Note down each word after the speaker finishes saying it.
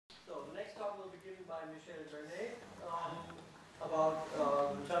by Michel Bernays about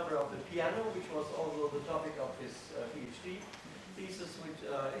the timbre of the piano, which was also the topic of his PhD thesis, which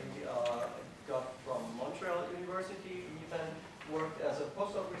he got from Montreal University. He then worked as a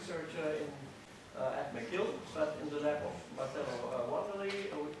postdoc researcher at McGill, but in the lab of Marcelo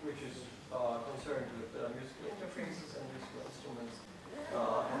Wanderley, which is concerned with musical interfaces and musical instruments.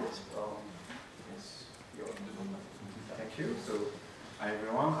 Thank you. So, hi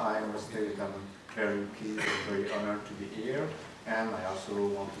everyone. I'm very pleased and very honored to be here. And I also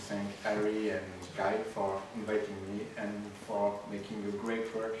want to thank Harry and Guy for inviting me and for making a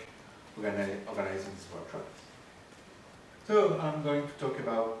great work organizing this workshop. So I'm going to talk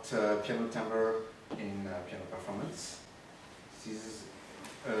about piano timbre in piano performance. This is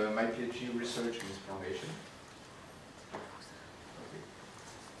my PhD research in this foundation. Okay.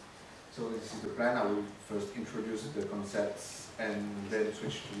 So this is the plan. I will first introduce the concepts and then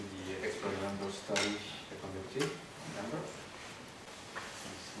switch to the experimental study I conducted on timbre.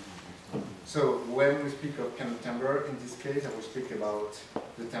 So when we speak of piano timbre, in this case I will speak about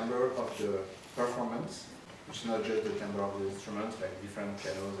the timbre of the performance, which is not just the timbre of the instrument, like different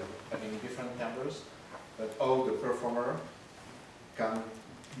pianos having different timbres, but how the performer can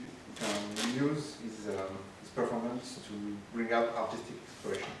use his performance to bring out artistic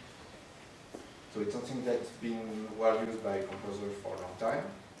expression. So it's something that's been well used by composers for a long time,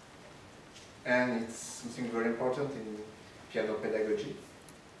 and it's something very important in piano pedagogy.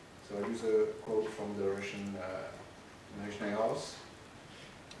 So I use a quote from the Russian House,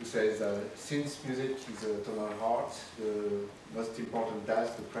 who says that since music is a tonal art, the most important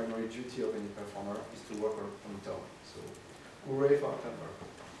task, the primary duty of any performer is to work on tone. So, hooray for timbre.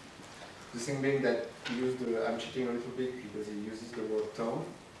 The thing being that he used I'm cheating a little bit because he uses the word tone,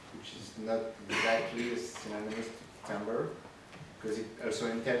 which is not exactly synonymous to timbre, because it also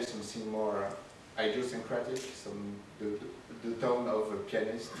entails something more idiosyncratic, the tone of a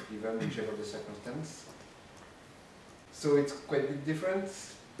pianist, even whichever the circumstance. So it's quite a bit different,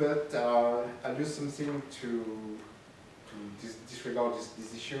 but I'll use something to disregard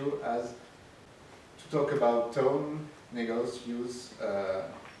this issue as to talk about tone. Negos use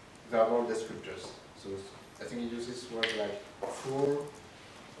verbal descriptors. So I think he uses words like full,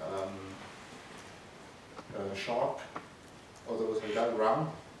 sharp, others like that, round.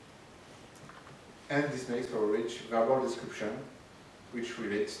 And this makes for a rich verbal description, which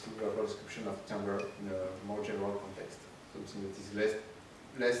relates to verbal description of timbre in a more general context. Something that is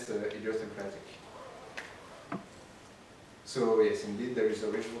less idiosyncratic. So yes, indeed, there is a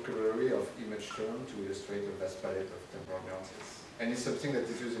rich vocabulary of image term to illustrate a vast palette of temporal nuances. And it's something that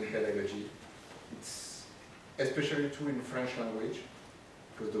is used in pedagogy. It's especially true in French language,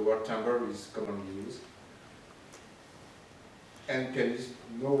 because the word timbre is commonly used. And pianists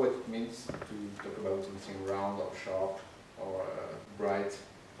know what it means to talk about something round or sharp or bright,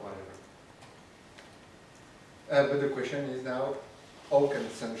 whatever. But the question is now, how can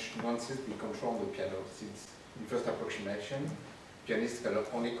such nuances be controlled on the piano? Since in first approximation, pianists can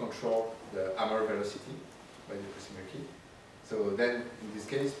only control the hammer velocity by the pressing a key. So then, in this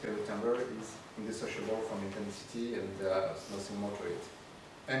case, piano timbre is indissociable from intensity and there's nothing more to it.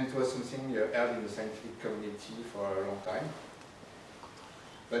 And it was something held in the scientific community for a long time.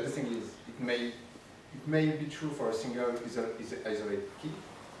 But the thing is, it may be true for a single isolated key,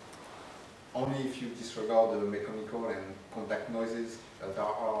 only if you disregard the mechanical and contact noises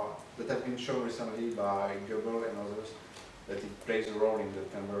that have been shown recently by Goebel and others, that it plays a role in the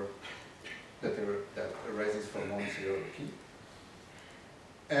timbre that arises from one single key.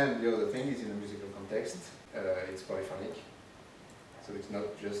 And the other thing is, in a musical context, it's polyphonic, so it's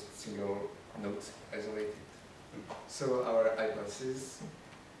not just single notes isolated. So our hypothesis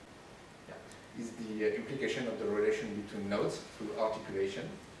is the implication of the relation between notes through articulation,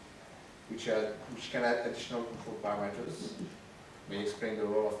 which can add additional control parameters, may explain the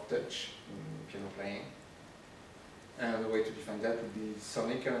role of touch in piano playing. And the way to define that would be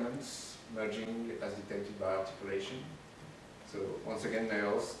sonic elements merging as dictated by articulation. So once again,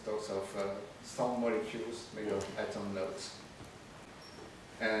 Nails talks of sound molecules made of atom notes,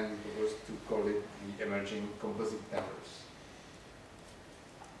 and we propose to call it the emerging composite timbres.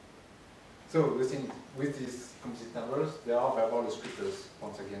 So with these composite timbres, there are verbal descriptors,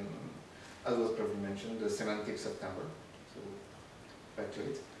 once again, as was previously mentioned, the semantics of timbre. So back to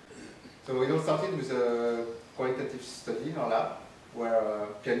it. So it all started with a qualitative study in our lab, where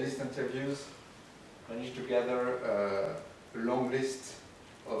pianist interviews managed to gather a long list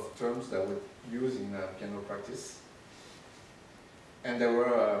of terms that were used in piano practice. And they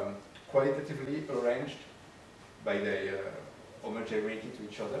were qualitatively arranged by their homogeneity to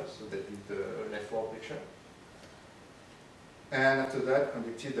each other, so that is the leftward picture. And after that,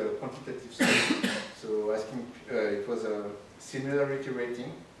 conducted a quantitative study. So asking, it was a similarity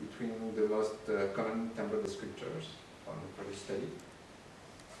rating between the most common timbre descriptors on the previous study.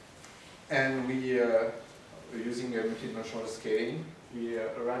 And we, using a multidimensional scaling, we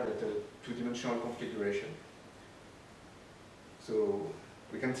arrived at a two-dimensional configuration. So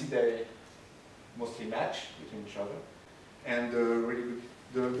we can see they mostly match between each other. And really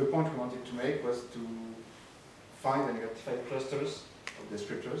good, the point we wanted to make was to find and identify clusters of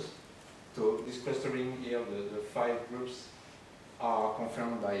descriptors. So this clustering here, the 5 groups are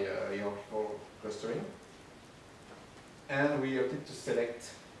confirmed by hierarchical clustering. And we opted to select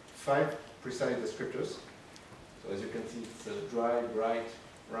 5 precise descriptors. So as you can see, it's dry, bright,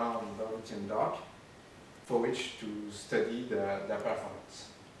 round, velvety, and dark, for which to study their performance.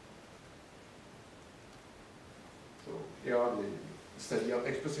 So here are the study of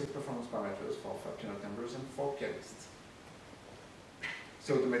expressive performance parameters for piano timbres and for pianists.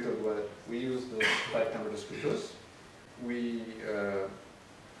 So the method was, we used the 5 timbre descriptors. We,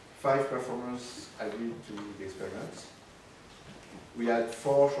 5 performers agreed to the experiment. We had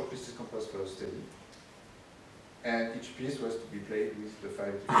 4 shortlisted composed for the study. And each piece was to be played with the 5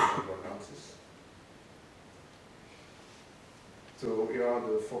 different timbre ounces. So here are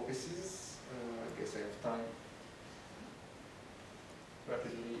the 4 pieces. I guess I have time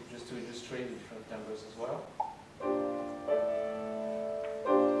rapidly just to illustrate the different timbres as well.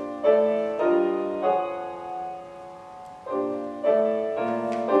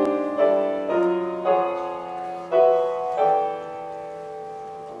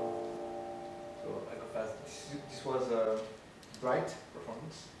 So I go fast. This was a bright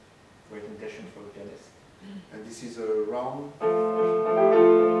performance, great intention for the pianist. And this is a round.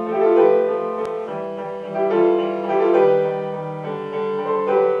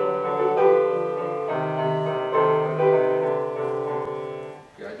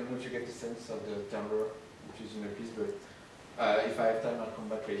 Of the timbre which is in the piece, but if I have time, I'll come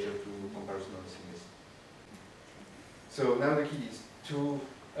back later to comparison of things. So now the key is to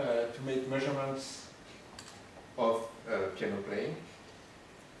make measurements of piano playing.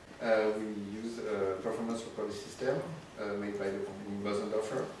 We use a performance recording system made by the company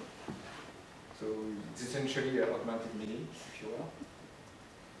Bosendorfer. So it's essentially an augmented MIDI, if you will.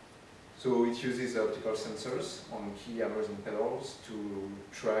 So it uses optical sensors on key hammers and pedals to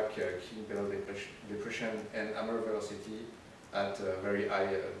track key pedal depression and hammer velocity at very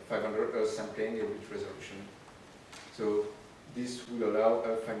high 500 Hz sampling and bit resolution. So this will allow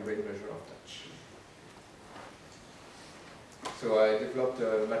a fine-grained measure of touch. So I developed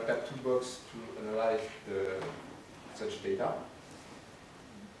a MATLAB toolbox to analyze such data.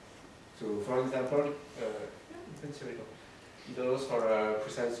 So for example, it allows for a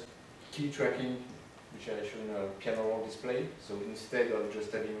precise key tracking, which I show in a piano roll display. So instead of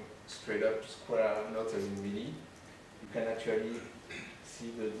just having straight up square notes as in MIDI, you can actually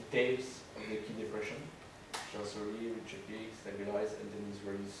see the details of the key depression, which are slowly, which are big, stabilize, and then is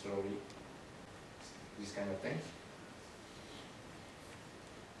very slowly. These kind of things.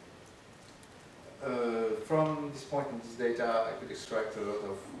 From this point in this data, I could extract a lot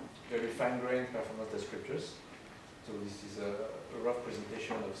of very fine-grained performance descriptors. So this is a rough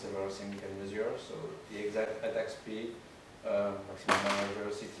presentation of several things we can measure. So the exact attack speed, maximum hammer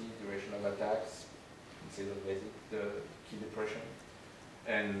velocity, duration of attacks, instead of basic, the key depression,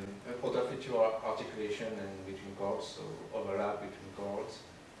 and auto feature articulation and between chords, so overlap between chords,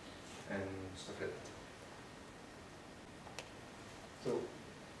 and stuff like that. So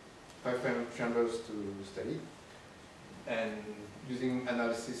 5 chambers to study, and using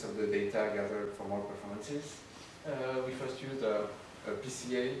analysis of the data gathered from all performances, we first used a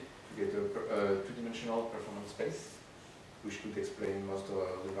PCA to get a 2-dimensional performance space, which could explain most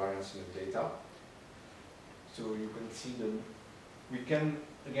of the variance in the data. So you can see we can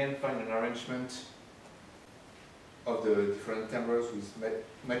again find an arrangement of the different timbres which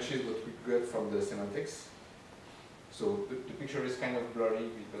matches what we got from the semantics. So the picture is kind of blurry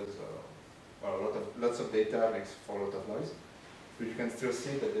because well, lots of data makes for a lot of noise, but you can still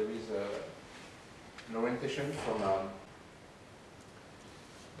see that there is an orientation from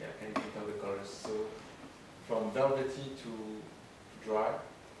yeah, can you pick out the colors? So from velvety to dry,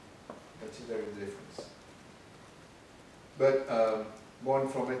 that's there is a difference. But more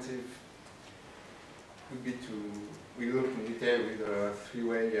informative would be we look in detail with a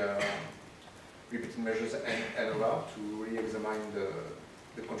 3-way repeated measures and NOR to really examine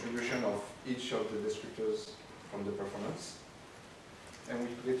the contribution of each of the descriptors from the performance. And we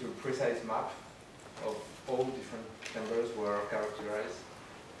create a precise map of all different timbres were characterized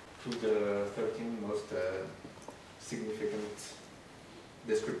through the 13 most significant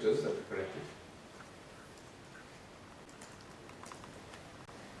descriptors that we collected.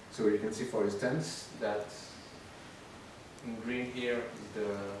 So you can see, for instance, that in green here is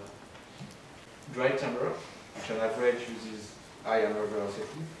the dry timbre, which on average uses high hammer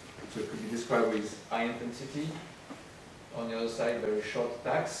velocity. So it could be described with high intensity. On the other side, very short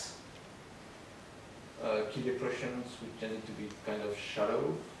attacks. Key depressions, which tended to be kind of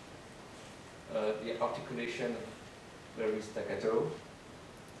shallow. The articulation, very staccato.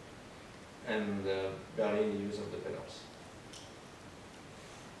 And barely any use of the pedals.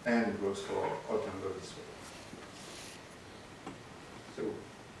 And it works for all timbres this way. So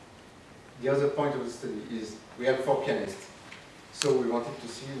the other point of the study is we had 4 pianists. So we wanted to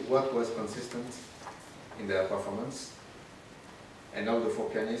see what was consistent in their performance and how the 4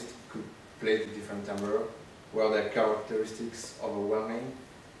 pianists could play the different timbre, were their characteristics overwhelming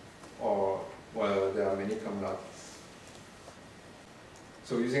or were there many commonalities.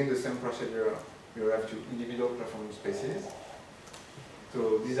 So using the same procedure, we have 2 individual performance spaces.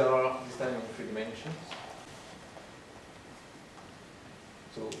 So these are this time in 3 dimensions.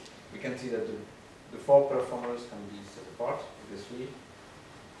 So we can see that the 4 performers can be set apart, obviously,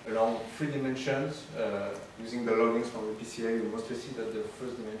 along 3 dimensions. Using the loadings from the PCA, you mostly see that the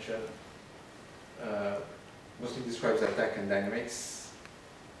first dimension mostly describes attack and dynamics.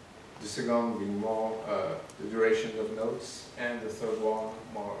 The second being more the duration of notes, and the third one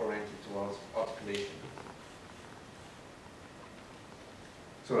more oriented towards articulation.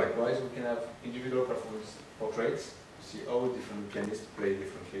 So likewise, we can have individual performance portraits to see how different pianists play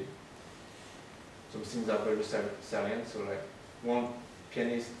differently. Some things are very salient, so like one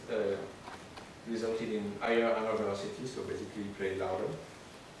pianist resulted in higher hammer velocity, so basically played louder.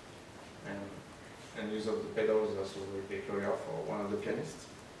 And use of the pedals is also very peculiar for one of the pianists.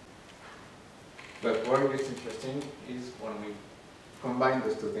 But what gets interesting is when we combine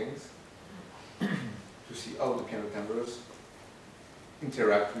those 2 things to see how the piano timbres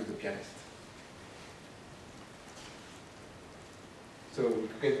interact with the pianist. So we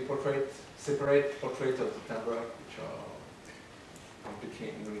create a separate portrait of the timbre, which are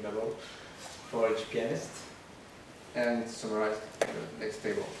completely immutable for each pianist, and summarize the next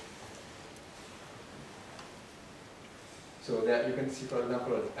table. So there you can see, for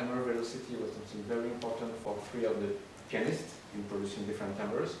example, that hammer velocity was something very important for 3 of the pianists in producing different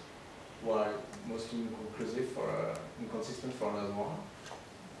timbres, while mostly inconclusive for inconsistent for another one.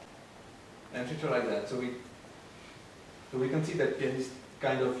 And things like that. So we can see that pianists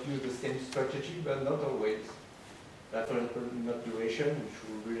kind of use the same strategy, but not always. That, for example, note duration, which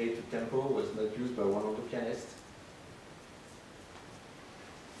will relate to tempo, was not used by one of the pianists.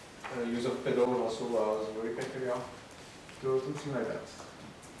 Use of pedals also was very peculiar. So something like that.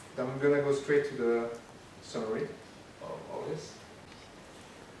 Then I'm going to go straight to the summary of all this,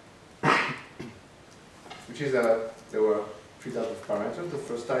 which is that there were 3 types of parameters. The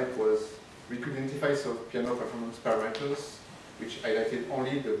first type was we could identify some piano performance parameters which highlighted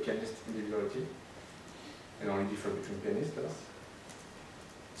only the pianist individuality and only differ between pianists.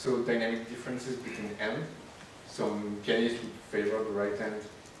 So dynamic differences between hands. Some pianists would favor the right hand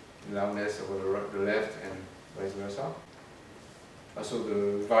in loudness over the left and vice versa. Also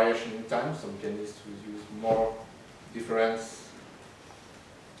the variation in time. Some pianists would use more difference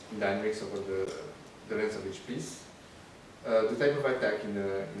in dynamics over the length of each piece. The type of attack in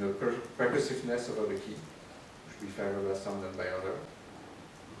the percussiveness over the key, which we favor by some than by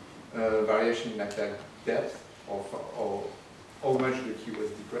other. Variation in attack depth, or how much the key was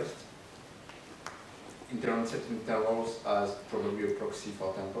depressed. Internal set intervals as probably a proxy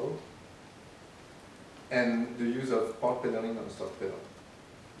for tempo. And the use of part pedaling on stop pedal,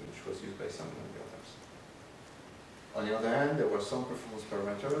 which was used by some non-builders. On the other hand, there were some performance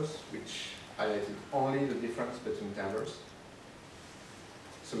parameters which highlighted only the difference between timbres.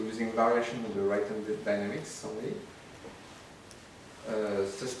 So using variation in the right-hand dynamics only,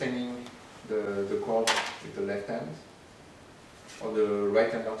 sustaining the chord with the left hand, or the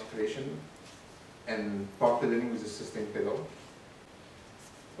right-hand articulation, and part pedaling with the sustained pedal,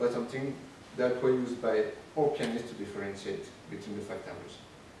 was something that were used by all pianists to differentiate between the 5 timbres.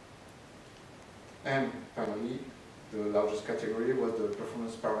 And finally, the largest category was the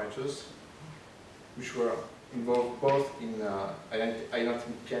performance parameters, which were involved both in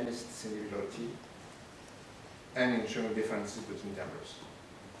highlighting pianists' individuality and in showing differences between timbres.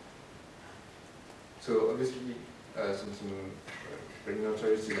 So obviously, something very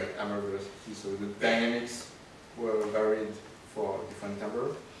notorious is that hammer velocity, so the dynamics were varied for different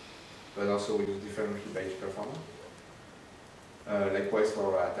timbres. but also we use differently by each performer. Likewise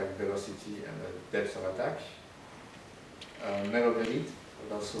for attack velocity and depth of attack. Melody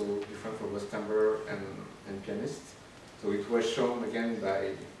but also different for both timbre and pianist. So it was shown again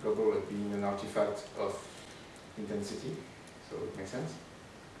by Gobel as being an artifact of intensity, so it makes sense.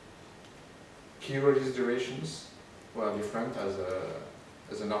 Key release durations were different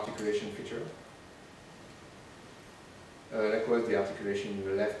as an articulation feature. Likewise, the articulation in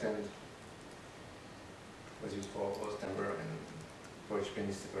the left hand was used for both timbre and for each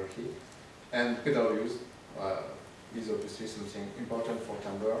pianist separately. And pedal use is obviously something important for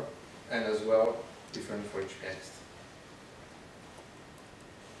timbre and as well different for each pianist.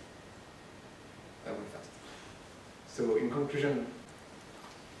 I went fast. So in conclusion,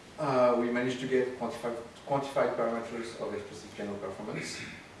 we managed to get quantified parameters of expressive piano performance,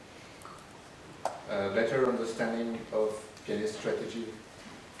 better understanding of pianist strategy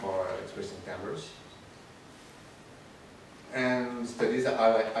for expressing timbres, and studies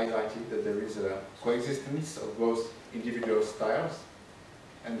highlighted that there is a coexistence of both individual styles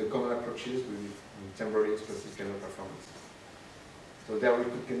and the common approaches with temporary expressive piano performance. So there we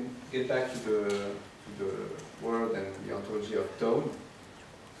could get back to the word and the ontology of tone,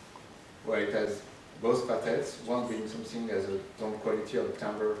 where it has both facets, one being something as a tone quality of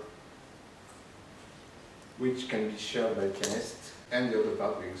timbre, which can be shared by pianists, and the other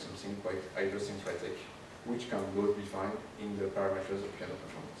part being something quite idiosyncratic, which can both be found in the parameters of piano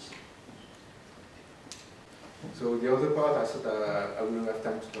performance. So the other part I thought I wouldn't have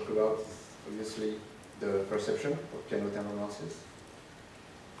time to talk about is obviously the perception of piano timbre nuances.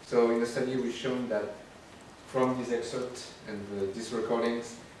 So in the study we've shown that from these excerpts and these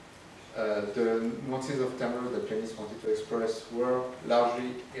recordings, the nuances of timbre that pianists wanted to express were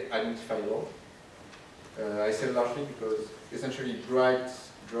largely identifiable. I say largely because essentially bright,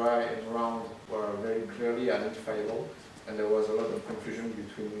 dry, and round were very clearly identifiable, and there was a lot of confusion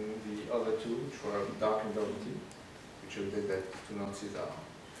between the other two, which were dark and velvety, which showed that two nuances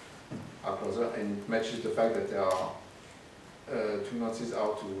are closer, and it matches the fact that there are two nuances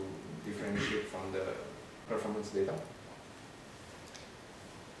are to differentiate from the performance data.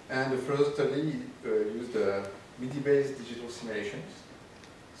 And the first study used MIDI-based digital simulations.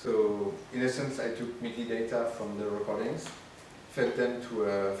 So in essence, I took MIDI data from the recordings, fed them to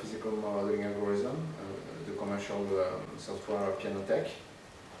a physical modeling algorithm, the commercial software PianoTech,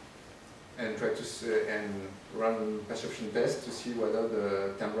 and tried to run perception tests to see whether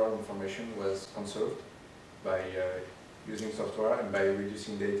the timbral information was conserved by using software and by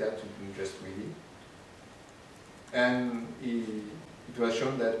reducing data to just MIDI. And it was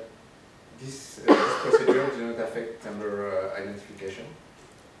shown that this procedure did not affect timbre identification.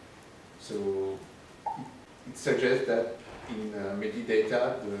 So it suggests that in MIDI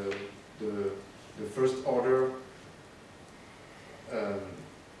data, the first order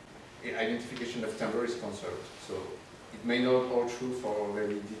identification of timbre is conserved. So it may not hold true for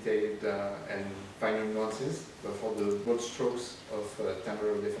very detailed and finer nuances, but for the broad strokes of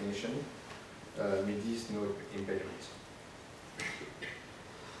timbre definition, MIDI is no impediment.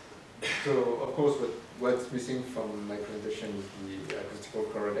 So, of course, what's missing from my presentation is the acoustical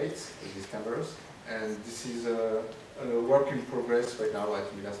correlates with these timbres, and this is a work in progress right now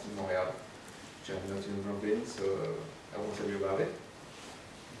at University of Montreal, which I'm not involved in, so I won't tell you about it.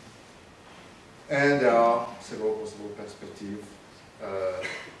 And there are several possible perspectives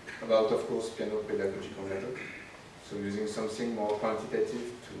about, of course, piano pedagogical method. So using something more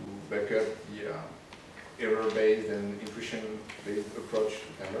quantitative to back up the error-based and intuition-based approach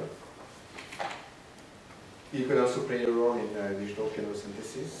to timbre. It could also play a role in digital piano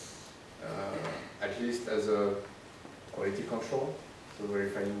synthesis, at least as a quality control, so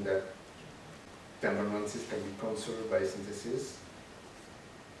verifying that timbre nuances can be conserved by synthesis,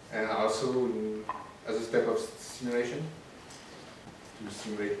 and also as a step of simulation to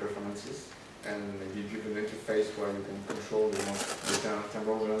simulate performances, and maybe build an interface where you can control the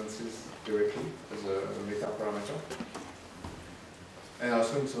timbral nuances directly as a meta parameter. And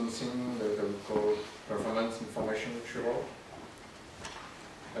also in something that I would call performance information retrieval.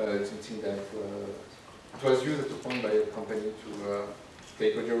 It's something that it was used at a point by a company to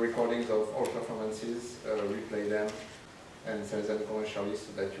take audio recordings of all performances, replay them, and sell them commercially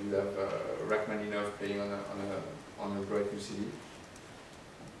so that you would have Rachmaninoff playing on a bright new CD.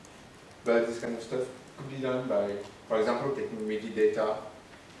 But this kind of stuff could be done by, for example, taking MIDI data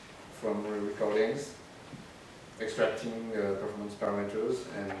from recordings, extracting performance parameters,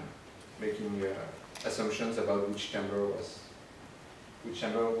 and making assumptions about which timbre would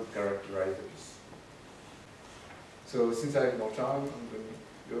characterize the piece. So since I have more time, I'm going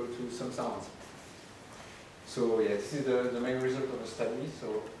to go to some sounds. So yeah, this is the main result of the study.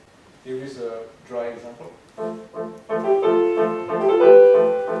 So here is a dry example.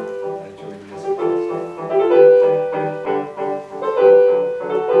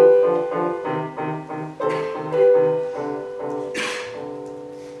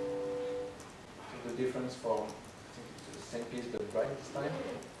 The difference from, I think it's the same piece but dry this time.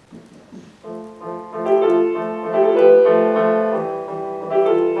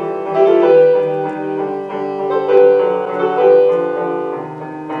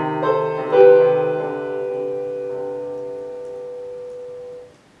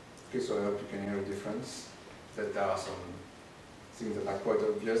 Okay, so I hope you can hear a difference. That there are some things that are quite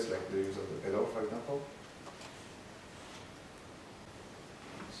obvious, like the use of the pedal, for example.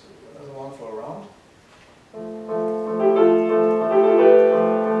 So another one for a round.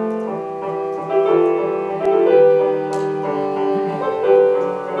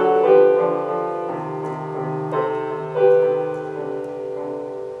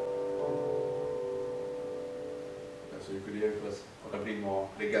 So you could hear it was probably more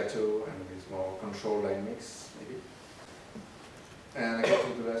legato and with more control line mix, maybe. And I go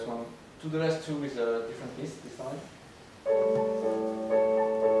to the last one. To the last two with a different piece this time.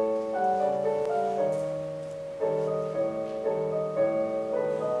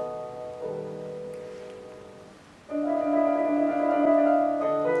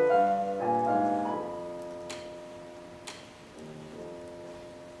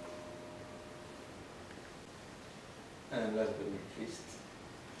 And last but not least,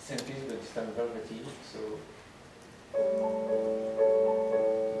 same piece but this time velvety, so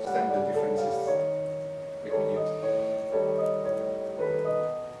this time the difference is quite minute.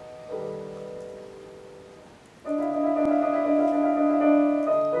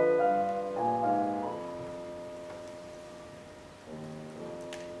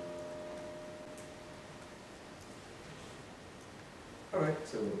 Alright,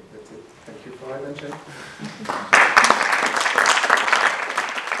 so that's it. Thank you for your attention.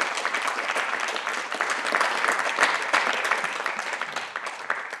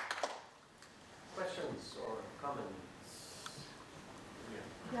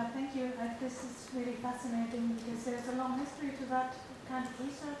 Yeah, thank you. This is really fascinating because there's a long history to that kind of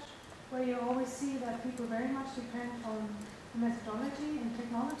research where you always see that people very much depend on the methodology and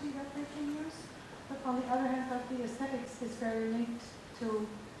technology that they can use. But on the other hand, that the aesthetics is very linked to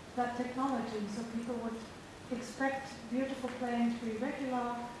that technology. So people would expect beautiful playing to be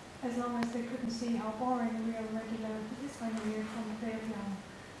regular as long as they couldn't see how boring real regularity is when you hear from very young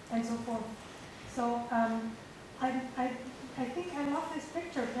and so forth. So I think I love this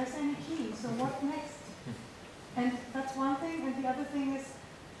picture, press any key, so what next? And that's one thing, and the other thing is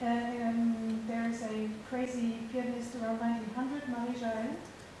there is a crazy pianist around 1900, Michel,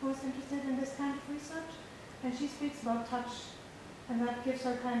 who is interested in this kind of research, and she speaks about touch, and that gives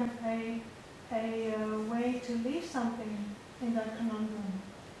her kind of a way to leave something in that conundrum.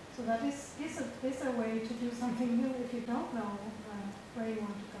 So that is a way to do something new if you don't know where you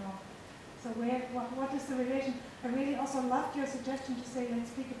want to go. So what is the relation? I really also loved your suggestion to say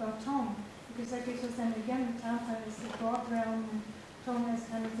let's speak about tone, because that gives us then again the timbre as the broad realm and tone as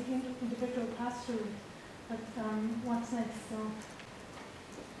kind of the individual pass through it. But what's next? So.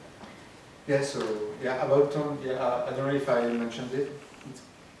 Yeah, so yeah, about tone, yeah, I don't know if I mentioned it.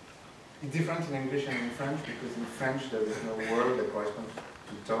 It's different in English and in French, because in French there is no word that corresponds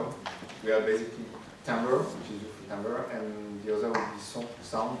to tone. We are basically timbre, which is the timbre, and the other would be son,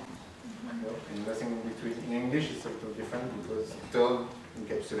 sound. No, and nothing in between. In English it's a little different because tone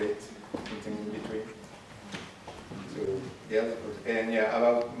encapsulates something in between. So yeah, and yeah,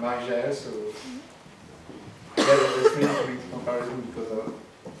 about Michel, so yeah, that's really great comparison because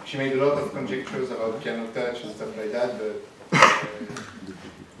she made a lot of conjectures about piano touch and stuff like that, but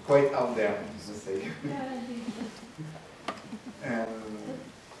quite out there, to say. And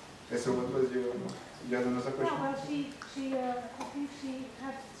yeah, so what was your? You had another question? Yeah, well, I think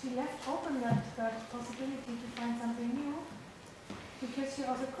she left open that possibility to find something new, because she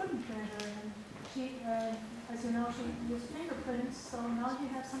also couldn't measure. And she, as you know, she used fingerprints. So now you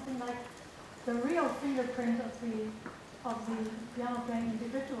have something like the real fingerprint of the piano playing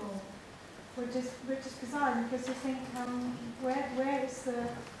individual, which is bizarre because you think where is the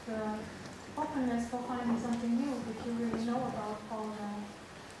openness for finding something new that you really know about all the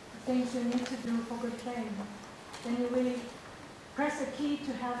things you need to do for good playing. Then you really press a key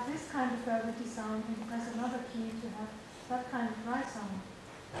to have this kind of velvety sound, and you press another key to have that kind of dry sound.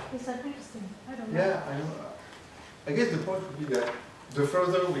 Is that interesting? I don't know. Yeah, I know. I guess the point would be that the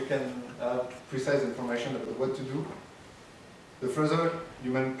further we can have precise information about what to do, the further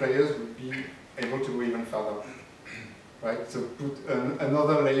human players would be able to go even further, right? So put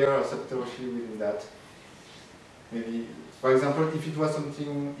another layer of subtlety within that. Maybe, for example, if it was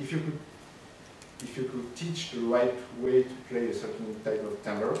something, if you could teach the right way to play a certain type of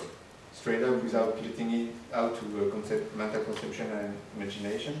timbre, straight up without splitting it out to mental conception and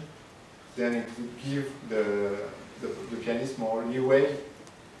imagination, then it would give the pianist more leeway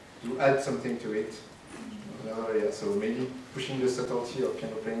to add something to it. Another area, so maybe pushing the subtlety of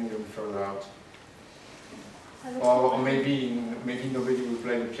piano playing even further out. Or maybe nobody will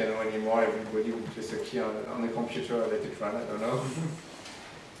play the piano anymore, everybody will place a key on the computer and let it run, I don't know.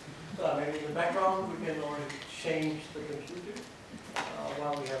 Maybe in the background we can already change the computer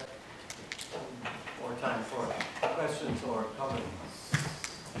while we have more time for questions or comments.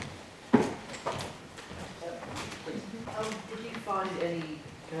 Did you find any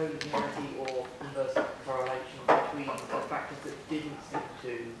colinearity or inverse correlation between the factors that didn't seem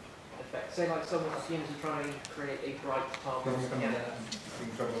to affect? Say like someone pianist is trying to create a bright timbre piano.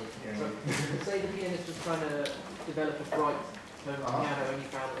 So, say the pianist was trying to develop a bright tone piano and you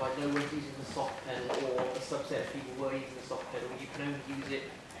found that like no one's using the soft pedal, or a subset of people were using the soft pedal, you can only use it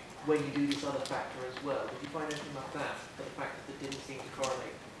when you do this other factor as well. Did you find anything like that, for the factors that didn't seem to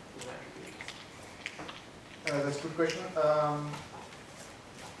correlate with attributes? That's a good question.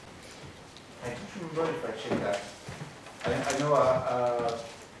 I don't remember if I checked that. I know,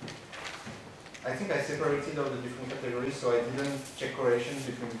 I think I separated all the different categories, so I didn't check correlation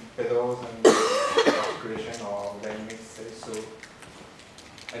between pedals and articulation or dynamics. So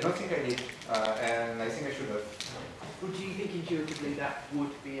I don't think I did, and I think I should have. Well, do you think intuitively that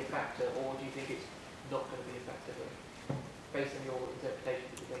would be a factor, or do you think it's not going to be a factor, based on your interpretation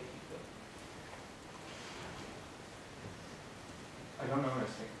of the data you've got? I don't know,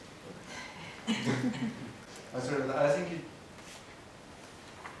 honestly. I think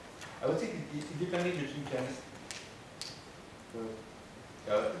I would think it depended between pianists.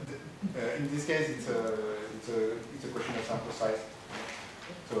 In this case, it's a question of sample size.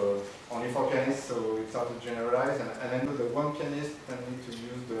 So only for pianists, so it's hard to generalize. And I know that one pianist tended to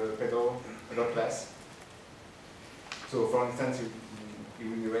use the pedal a lot less. So for instance, it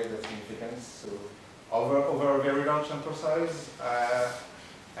will erase that significance. So over a very large sample size,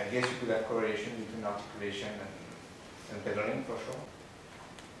 I guess you could have correlation between articulation and pedaling for sure.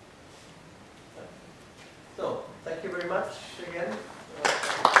 So, thank you very much again.